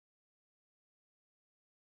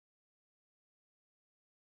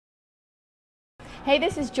Hey,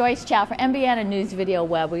 this is Joyce Chow for MBN News Video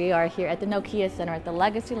Web. We are here at the Nokia Center at the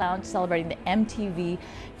Legacy Lounge celebrating the MTV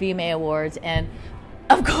VMA Awards. And,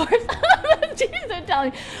 of course, jeez, I'm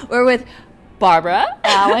telling you, we're with Barbara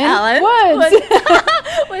Alyn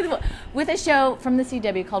Woods with a show from the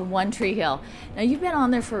CW called One Tree Hill. Now, you've been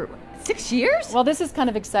on there for 6 years? Well, this is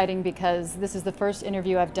kind of exciting because this is the first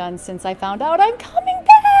interview I've done since I found out I'm coming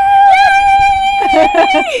back.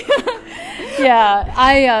 Yeah,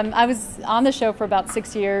 I was on the show for about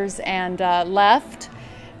 6 years and left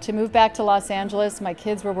to move back to Los Angeles. My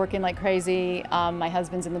kids were working like crazy. My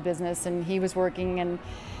husband's in the business and he was working, and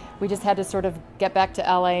we just had to sort of get back to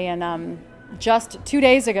LA. And just 2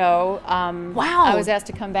 days ago, wow, I was asked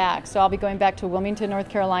to come back. So I'll be going back to Wilmington, North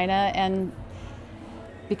Carolina, and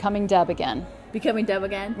becoming Deb again. Becoming Deb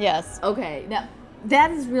again? Yes. Okay. Now,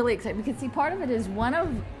 that is really exciting because, see, part of it is one of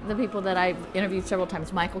the people that I've interviewed several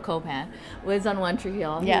times, Michael Copan, was on One Tree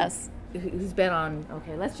Hill. Yes. Who's been on,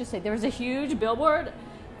 okay, let's just say there was a huge billboard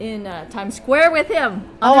in Times Square with him.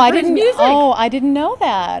 I didn't know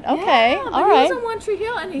that. Okay. Yeah, all right. He was on One Tree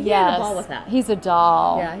Hill and he had a ball with that. He's a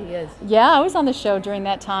doll. Yeah, he is. Yeah, I was on the show during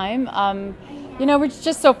that time. You know, we're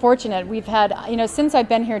just so fortunate. We've had, you know, since I've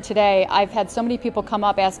been here today, I've had so many people come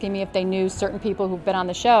up asking me if they knew certain people who've been on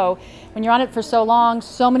the show. When you're on it for so long,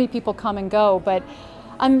 so many people come and go. But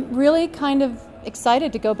I'm really kind of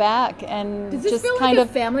excited to go back and Does this just feel kind like of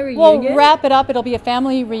a family reunion? We'll wrap it up. It'll be a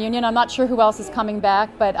family reunion. I'm not sure who else is coming back,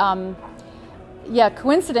 but yeah,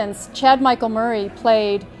 coincidence. Chad Michael Murray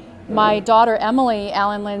played my daughter Emily,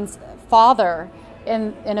 Alyn Lynn's father,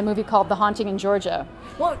 in a movie called The Haunting in Georgia.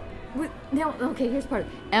 Well, now, okay, here's part of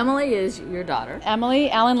it. Emily is your daughter. Emily,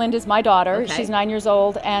 Alyn Lynn is my daughter. Okay. She's 9 years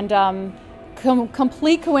old, and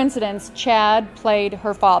complete coincidence, Chad played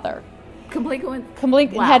her father. Complete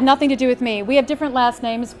coincidence? Wow. Had nothing to do with me. We have different last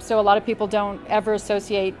names, so a lot of people don't ever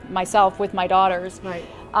associate myself with my daughters. Right.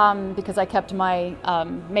 Because I kept my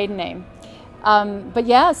maiden name. But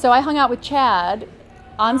yeah, so I hung out with Chad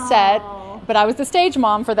on set, but I was the stage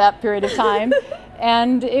mom for that period of time.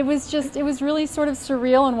 And it was really sort of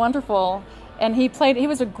surreal and wonderful. And he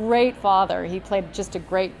was a great father. He played just a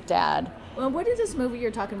great dad. Well, what is this movie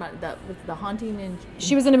you're talking about, with the haunting in...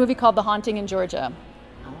 She was in a movie called The Haunting in Georgia,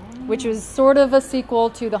 which was sort of a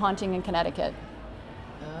sequel to The Haunting in Connecticut.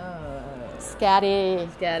 Scatty.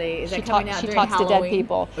 Is that she coming out she during talks Halloween? to dead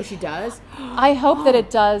people. Oh, she does? I hope that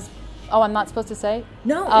it does. Oh, I'm not supposed to say?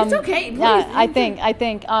 No, it's okay. Please. Yeah, I think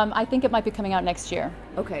it might be coming out next year.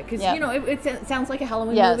 Okay, because yeah. You know it sounds like a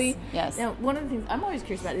Halloween movie. Yes. Now, one of the things I'm always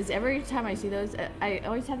curious about is every time I see those, I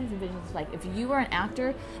always have these visions. Like, if you were an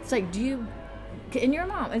actor, it's like, and your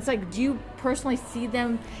mom, it's like, do you personally see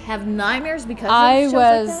them have nightmares because of shows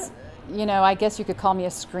like that? You know, I guess you could call me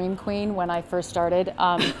a scream queen when I first started.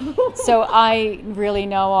 So I really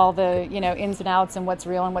know all the, you know, ins and outs and what's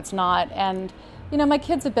real and what's not. And, you know, my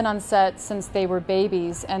kids have been on set since they were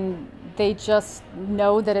babies, and they just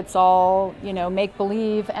know that it's all, you know,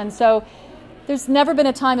 make-believe. And so there's never been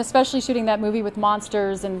a time, especially shooting that movie with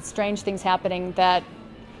monsters and strange things happening, that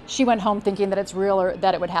she went home thinking that it's real or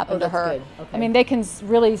that it would happen to her. Good. Okay. I mean, they can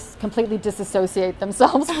really completely disassociate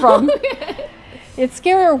themselves from... It's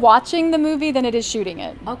scarier watching the movie than it is shooting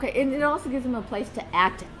it. Okay, and it also gives them a place to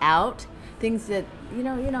act out things that, you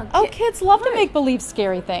know. Oh, kids love to make believe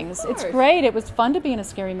scary things. It's great. It was fun to be in a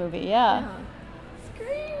scary movie. Yeah.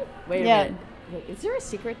 Scream. Wait a minute. Wait, is there a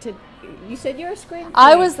secret to? You said you're a scream queen.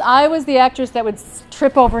 I was the actress that would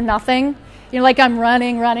trip over nothing. You know, like I'm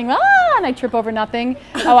running, and I trip over nothing.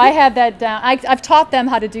 Oh, I had that down. I've taught them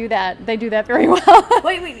how to do that. They do that very well.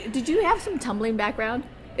 Wait. Did you have some tumbling background?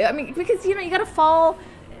 I mean, because, you know, you got to fall.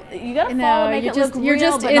 You got to fall and make it look real, you're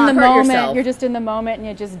just but in not the hurt moment. yourself. You're just in the moment, and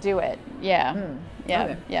you just do it. Yeah. Yeah.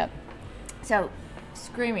 Okay. Yeah. So,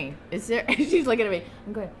 screaming. Is there? She's looking at me.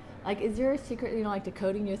 I'm going. Like, is there a secret, you know, like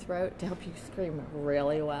decoding your throat to help you scream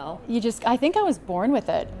really well? I think I was born with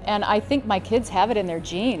it, and I think my kids have it in their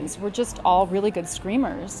genes. We're just all really good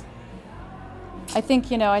screamers. I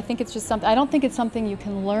think it's just something. I don't think it's something you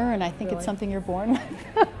can learn. I think it's something you're born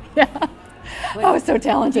with. Yeah. Wait, I was so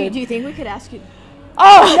talented. Do you think we could ask you?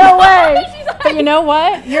 Oh, no way! But you know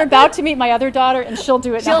what? You're about to meet my other daughter, and she'll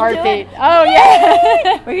do it in a heartbeat. Oh,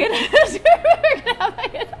 yeah. We're gonna have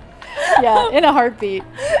that. Yeah, in a heartbeat.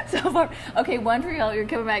 So far. Okay, One Tree Hill, you're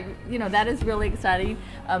coming back. You know, that is really exciting.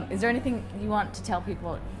 Is there anything you want to tell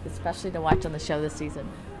people, especially to watch on the show this season?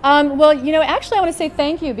 Well, you know, actually I want to say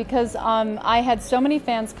thank you because I had so many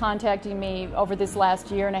fans contacting me over this last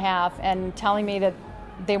year and a half and telling me that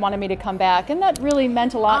they wanted me to come back, and that really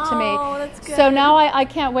meant a lot to me. Oh, that's good. So now I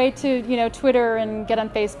can't wait to, you know, Twitter and get on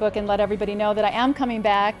Facebook and let everybody know that I am coming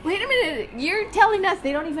back. Wait a minute, you're telling us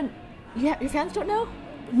they don't even Yeah, your fans don't know?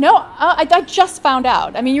 No, I just found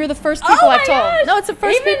out. I mean, you're the first people I've told. Gosh. No, it's the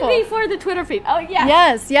first Even people. before the Twitter feed. Oh, yeah.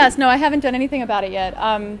 Yes. No, I haven't done anything about it yet.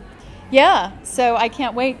 Yeah, so I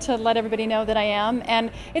can't wait to let everybody know that I am.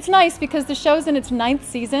 And it's nice because the show's in its 9th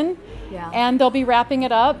season. Yeah. And they'll be wrapping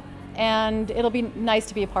it up. And it'll be nice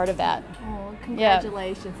to be a part of that. Oh,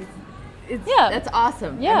 congratulations. Yeah. That's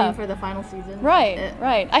awesome. Yeah. I mean, for the final season. Right.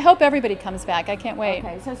 I hope everybody comes back. I can't wait.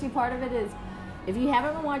 Okay, so see, part of it is, if you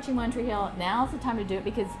haven't been watching One Tree Hill, now's the time to do it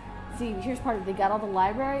because, see, here's part of it. They got all the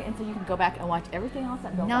library, and so you can go back and watch everything else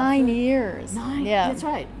that built 9 years. 9. Yeah. That's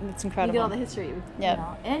right. It's incredible. You get all the history. Yep. You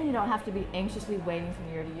know, and you don't have to be anxiously waiting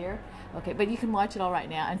from year to year. Okay, but you can watch it all right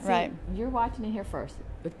now. And see, Right. you're watching it here first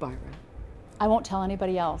with Barbara. I won't tell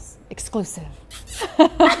anybody else. Exclusive.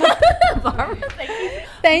 Barbara,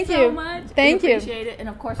 thank you so much. Thank you. Appreciate it. And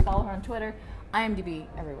of course, follow her on Twitter, IMDb,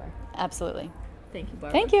 everywhere. Absolutely. Thank you,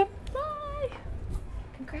 Barbara. Thank you. Bye.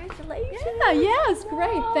 Congratulations. Yeah, yes,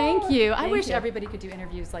 great. Thank you. I Thank wish you. everybody could do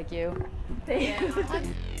interviews like you. Thank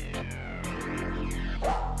you.